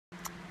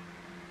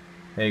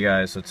Hey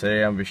guys, so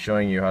today I'm going to be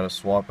showing you how to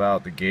swap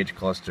out the gauge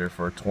cluster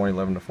for a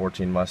 2011 to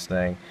 14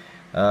 Mustang.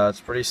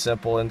 It's pretty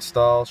simple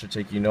install, should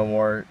take you no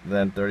more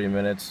than 30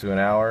 minutes to an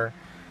hour.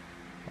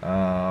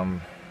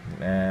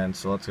 And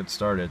so let's get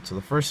started. So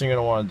the first thing you're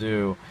going to want to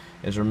do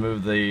is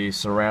remove the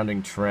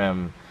surrounding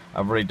trim.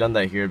 I've already done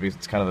that here because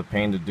it's kind of a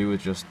pain to do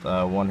with just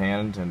one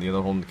hand and the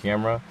other holding the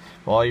camera.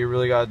 But all you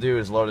really got to do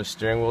is lower the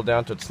steering wheel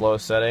down to its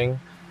lowest setting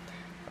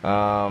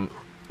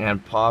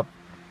and pop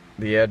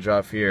the edge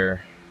off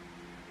here,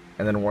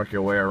 and then work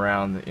your way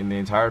around, and the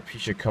entire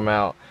piece should come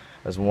out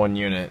as one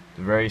unit.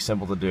 Very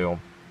simple to do.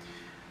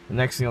 The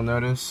next thing you'll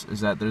notice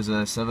is that there's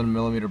a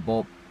 7mm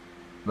bolt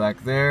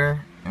back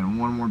there and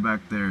one more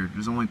back there.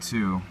 There's only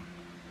two,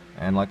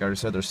 and like I already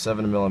said, there's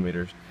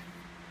 7mm.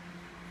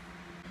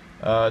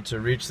 To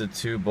reach the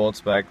two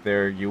bolts back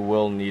there, you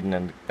will need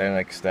an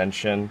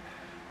extension,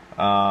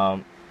 but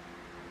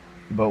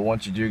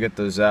once you do get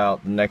those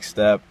out, the next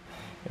step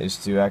is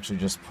to actually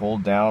just pull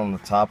down on the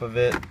top of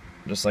it,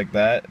 just like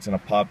that. It's going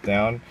to pop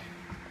down,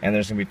 and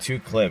there's going to be two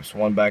clips,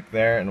 one back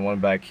there and one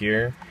back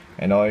here,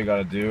 and all you got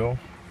to do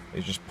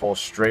is just pull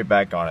straight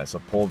back on it. So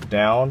pull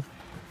down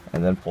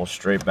and then pull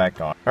straight back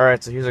on.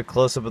 Alright, so here's a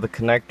close-up of the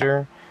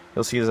connector.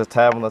 You'll see there's a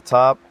tab on the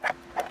top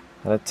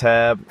and a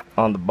tab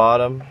on the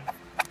bottom,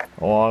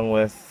 along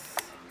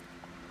with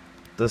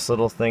this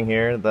little thing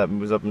here that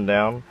moves up and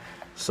down.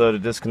 So to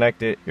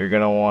disconnect it, you're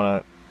going to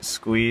want to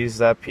squeeze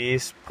that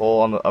piece, pull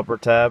on the upper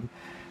tab,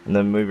 and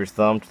then move your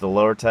thumb to the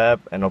lower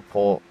tab, and it'll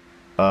pull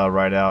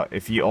right out.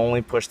 If you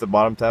only push the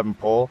bottom tab and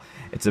pull,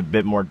 it's a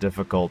bit more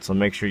difficult, so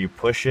make sure you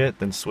push it,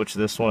 then switch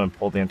this one and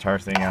pull the entire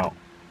thing out.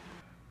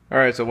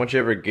 Alright, so once you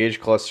have your gauge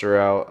cluster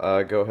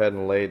out, go ahead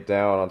and lay it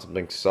down on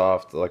something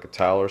soft like a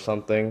towel or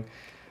something.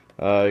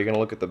 You're going to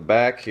look at the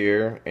back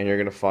here, and you're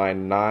going to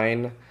find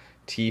 9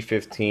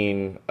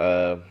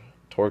 T15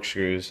 torque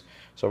screws.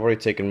 So I've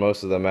already taken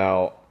most of them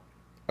out,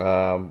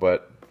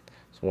 but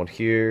there's one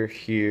here,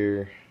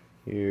 here,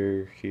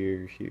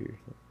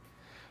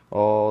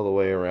 all the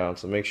way around.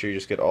 So make sure you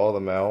just get all of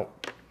them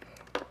out.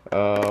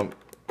 And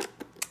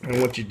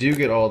once you do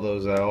get all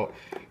those out,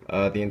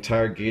 the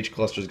entire gauge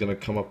cluster is going to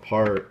come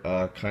apart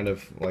kind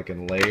of like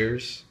in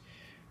layers.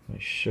 Let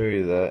me show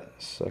you that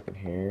a second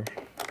here.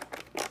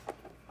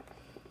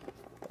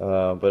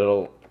 But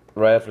it'll,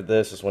 right after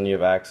this is when you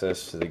have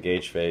access to the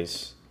gauge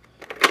face.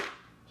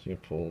 So you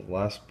pull the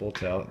last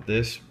bolt out.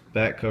 This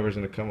back cover is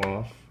going to come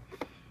off.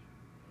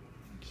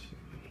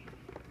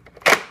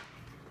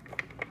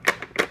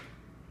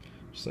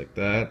 Just like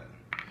that.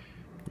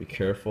 Be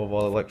careful of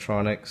all the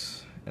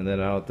electronics. And then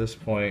now at this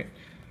point,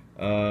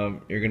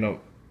 you're gonna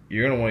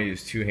want to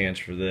use two hands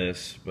for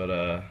this, but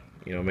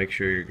you know, make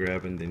sure you're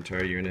grabbing the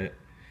entire unit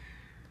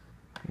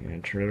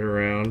and turn it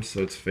around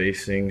so it's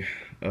facing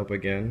up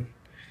again,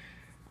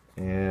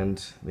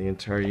 and the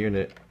entire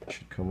unit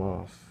should come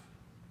off,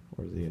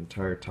 or the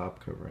entire top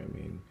cover, I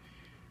mean,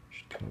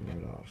 should come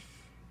right off,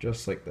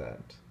 just like that.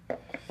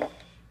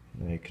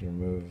 Now you can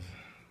remove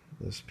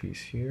this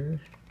piece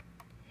here.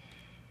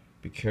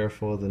 Be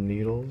careful of the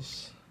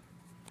needles.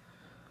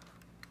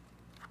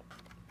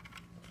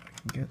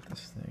 Get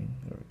this thing,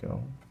 there we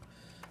go.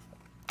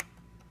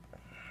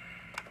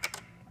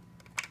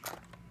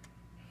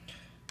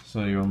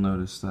 So you'll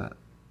notice that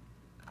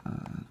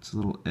it's a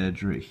little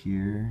edge right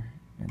here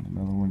and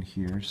another one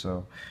here,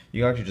 so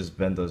you can actually just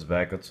bend those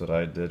back. That's what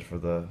I did for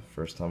the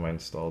first time I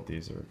installed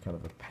these. They were kind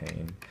of a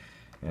pain,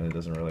 and it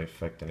doesn't really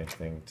affect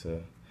anything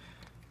to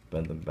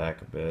bend them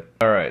back a bit.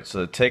 Alright,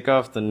 so to take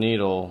off the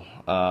needle,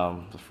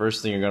 the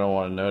first thing you're going to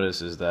want to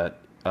notice is that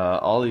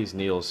all these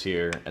needles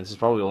here, and this is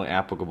probably only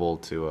applicable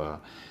to you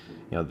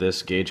know,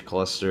 this gauge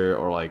cluster,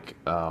 or like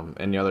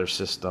any other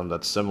system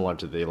that's similar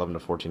to the 11 to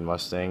 14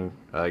 Mustang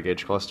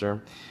gauge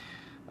cluster.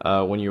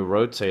 When you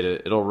rotate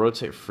it, it'll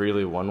rotate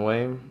freely one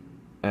way,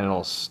 and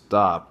it'll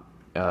stop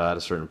at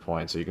a certain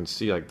point. So you can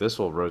see, like, this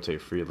will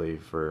rotate freely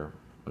for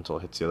until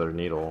it hits the other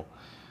needle,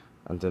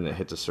 and then it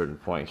hits a certain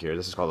point here.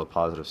 This is called a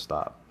positive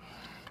stop.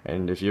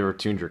 And if you ever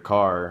tuned your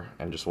car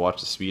and just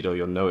watch the speedo,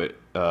 you'll know it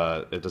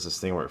does this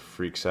thing where it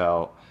freaks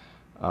out,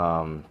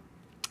 and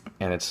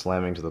it's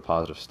slamming to the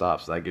positive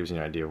stop. So that gives you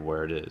an idea of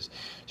where it is.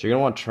 So you're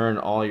gonna want to turn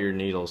all your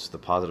needles to the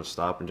positive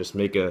stop and just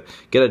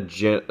get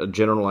a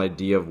general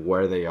idea of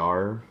where they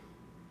are.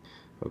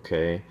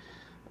 Okay,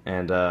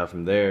 and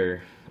from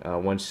there,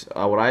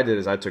 what I did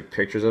is I took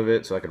pictures of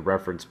it so I could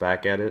reference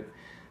back at it,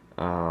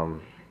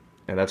 and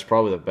that's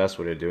probably the best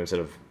way to do it,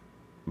 instead of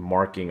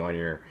marking on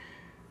your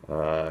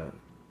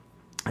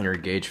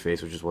gauge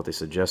face, which is what they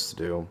suggest to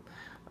do.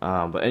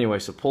 But anyway,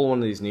 so pull one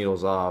of these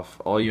needles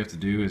off. All you have to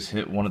do is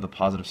hit one of the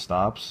positive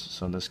stops,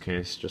 so in this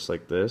case just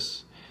like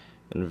this,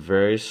 and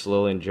very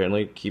slowly and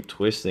gently keep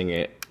twisting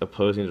it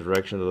opposing the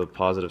direction of the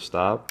positive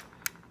stop.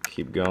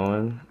 Keep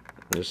going,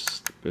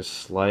 just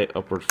slight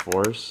upward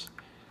force.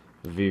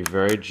 Be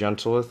very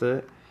gentle with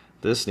it.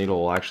 This needle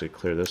will actually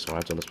clear this one.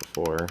 I've done this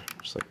before,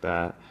 just like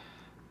that.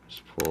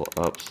 Just pull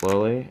up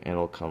slowly and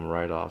it'll come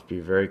right off. Be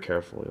very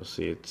careful. You'll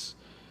see it's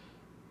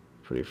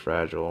pretty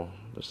fragile.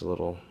 There's a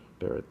little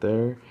bit right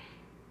there,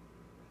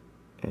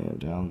 and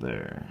down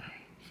there.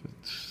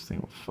 If this thing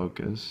will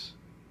focus,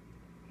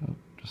 oh,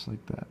 just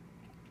like that.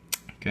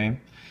 Okay,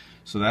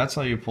 so that's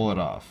how you pull it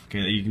off. Okay,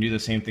 you can do the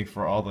same thing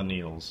for all the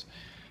needles.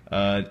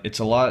 It's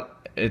a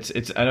lot. I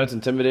know it's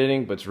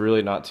intimidating, but it's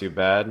really not too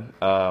bad.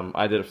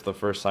 I did it for the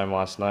first time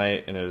last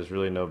night, and it was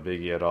really no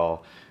biggie at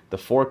all. The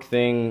fork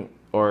thing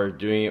or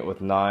doing it with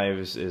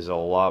knives is a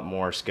lot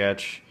more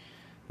sketch.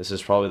 This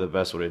is probably the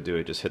best way to do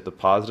it. Just hit the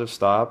positive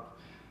stop.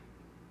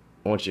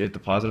 Once you hit the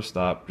positive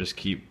stop, just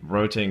keep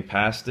rotating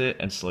past it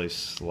and slowly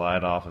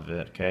slide off of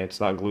it. Okay, it's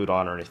not glued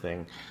on or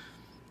anything.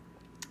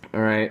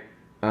 All right.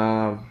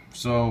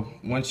 So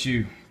once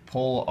you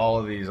pull all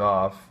of these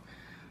off,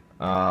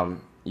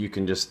 you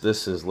can just,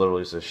 this is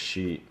literally just a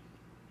sheet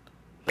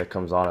that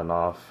comes on and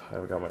off.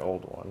 I've got my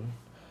old one.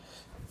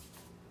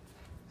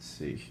 Let's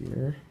see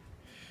here.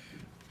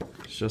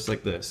 It's just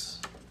like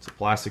this. It's a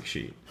plastic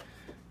sheet,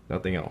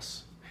 nothing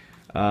else.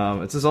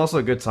 This is also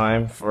a good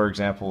time. For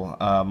example,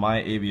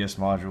 my ABS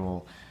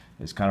module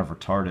is kind of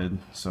retarded,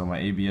 so my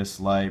ABS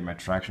light, my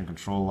traction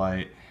control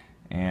light,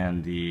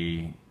 and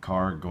the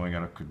car going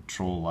out of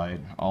control light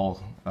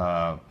all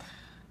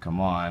come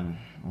on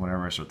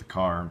whenever I start the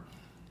car.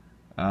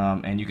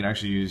 And you can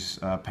actually use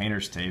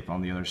painter's tape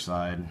on the other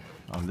side,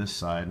 on this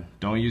side.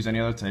 Don't use any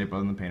other tape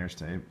other than painter's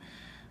tape.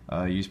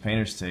 Use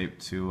painter's tape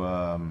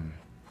to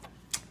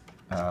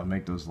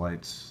make those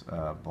lights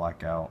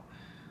black out.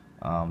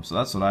 So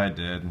that's what I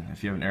did.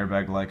 If you have an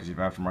airbag light because you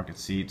have aftermarket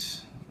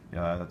seats,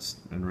 that's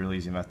a really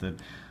easy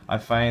method. I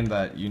find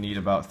that you need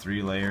about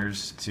 3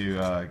 layers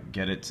to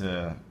get it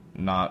to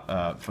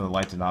not, for the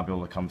light to not be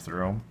able to come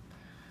through.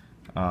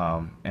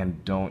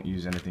 And don't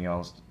use anything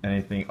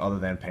other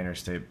than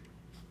painter's tape,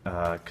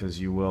 because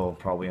you will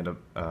probably end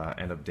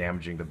up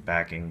damaging the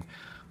backing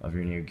of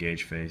your new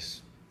gauge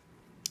face.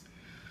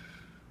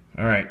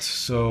 Alright,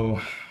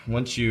 so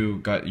once you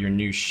got your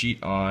new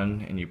sheet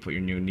on and you put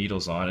your new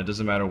needles on, it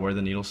doesn't matter where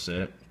the needles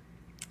sit.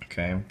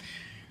 Okay,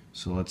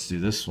 so let's do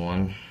this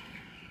one.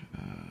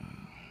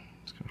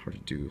 It's kind of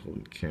hard to do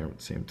holding the camera at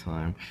the same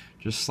time.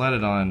 Just slide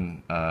it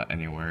on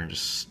anywhere and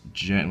just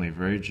gently,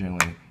 very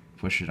gently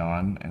push it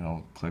on and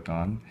it'll click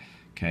on.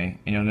 Okay,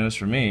 and you'll notice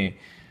for me,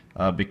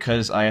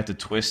 because I have to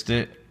twist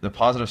it, the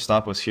positive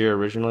stop was here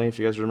originally, if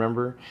you guys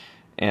remember,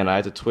 and I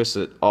had to twist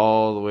it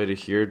all the way to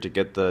here to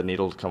get the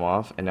needle to come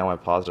off, and now my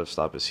positive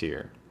stop is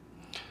here.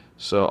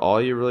 So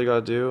all you really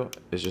gotta do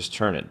is just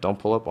turn it. Don't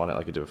pull up on it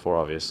like you did before,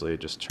 obviously.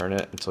 Just turn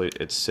it until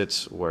it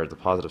sits where the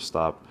positive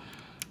stop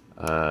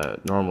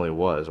normally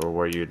was, or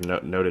where you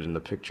noted in the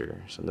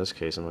picture. So in this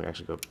case, I'm gonna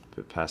actually go a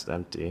bit past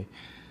empty,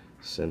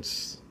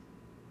 since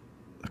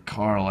the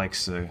car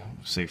likes to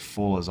say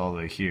full is all the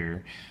way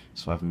here.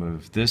 So I've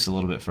moved this a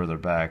little bit further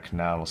back.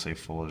 Now it'll say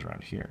full is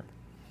around here.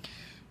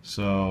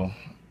 So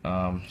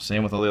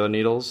same with all the other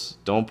needles.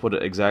 Don't put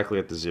it exactly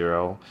at the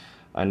 0.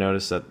 I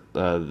noticed that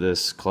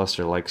this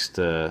cluster likes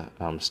to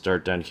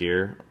start down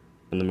here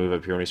and then move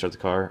up here when you start the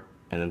car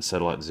and then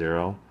settle at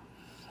 0.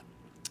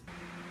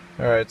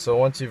 Alright, so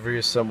once you've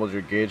reassembled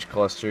your gauge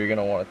cluster, you're going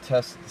to want to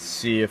test to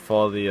see if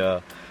all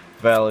the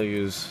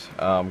values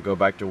go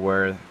back to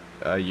where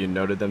you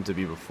noted them to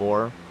be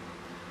before.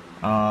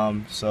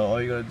 So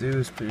all you got to do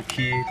is put your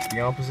key to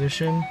the on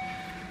position,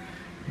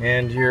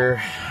 and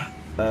your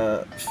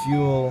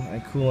fuel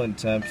and coolant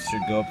temps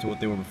should go up to what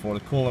they were before.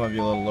 The coolant might be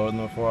a little lower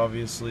than before,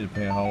 obviously,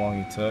 depending on how long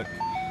you took.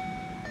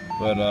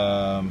 But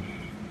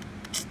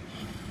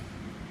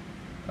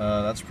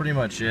that's pretty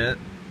much it.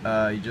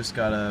 You just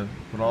gotta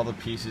put all the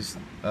pieces,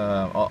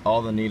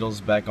 all the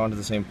needles back onto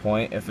the same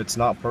point. If it's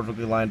not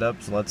perfectly lined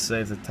up, so let's say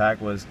if the tack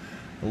was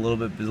a little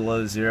bit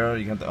below 0,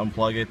 you have to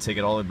unplug it, take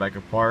it all the way back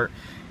apart,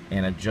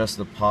 and adjust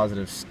the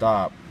positive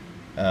stop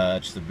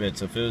just a bit.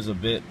 So if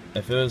it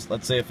was,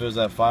 let's say if it was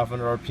at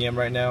 500 RPM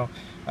right now,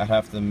 I'd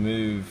have to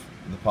move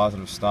the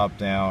positive stop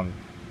down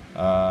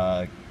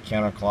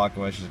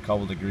counterclockwise just a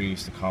couple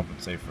degrees to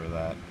compensate for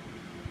that.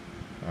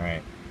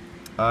 Alright,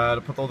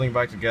 to put the whole thing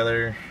back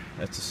together,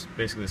 it's just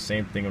basically the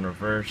same thing in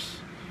reverse.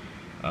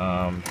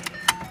 All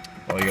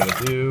you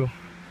gotta do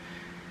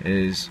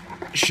is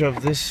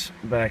shove this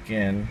back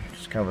in.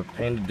 It's kind of a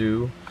pain to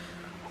do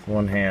with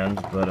one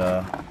hand,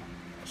 but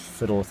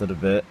fiddle with it a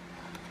bit.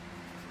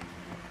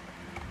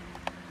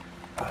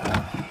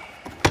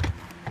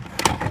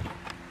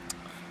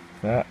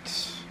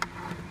 That,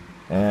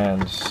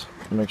 and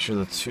make sure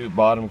the 2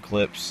 bottom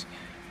clips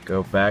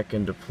go back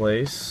into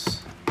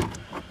place.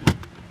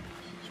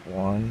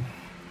 One,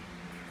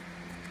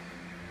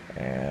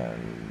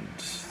 and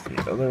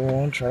the other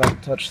one. Try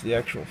not to touch the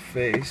actual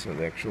face or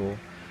the actual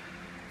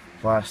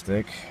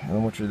plastic. And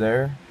then once you're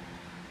there,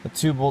 the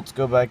 2 bolts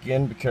go back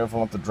in. Be careful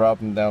not to drop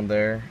them down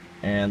there.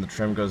 And the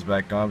trim goes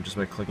back on just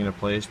by clicking in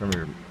place.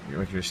 Remember,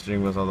 your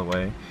steering wheel's all the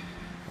way.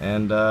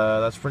 And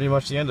that's pretty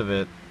much the end of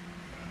it.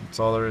 That's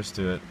all there is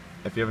to it.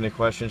 If you have any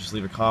questions, just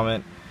leave a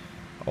comment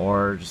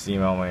or just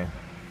email me.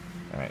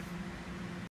 Alright.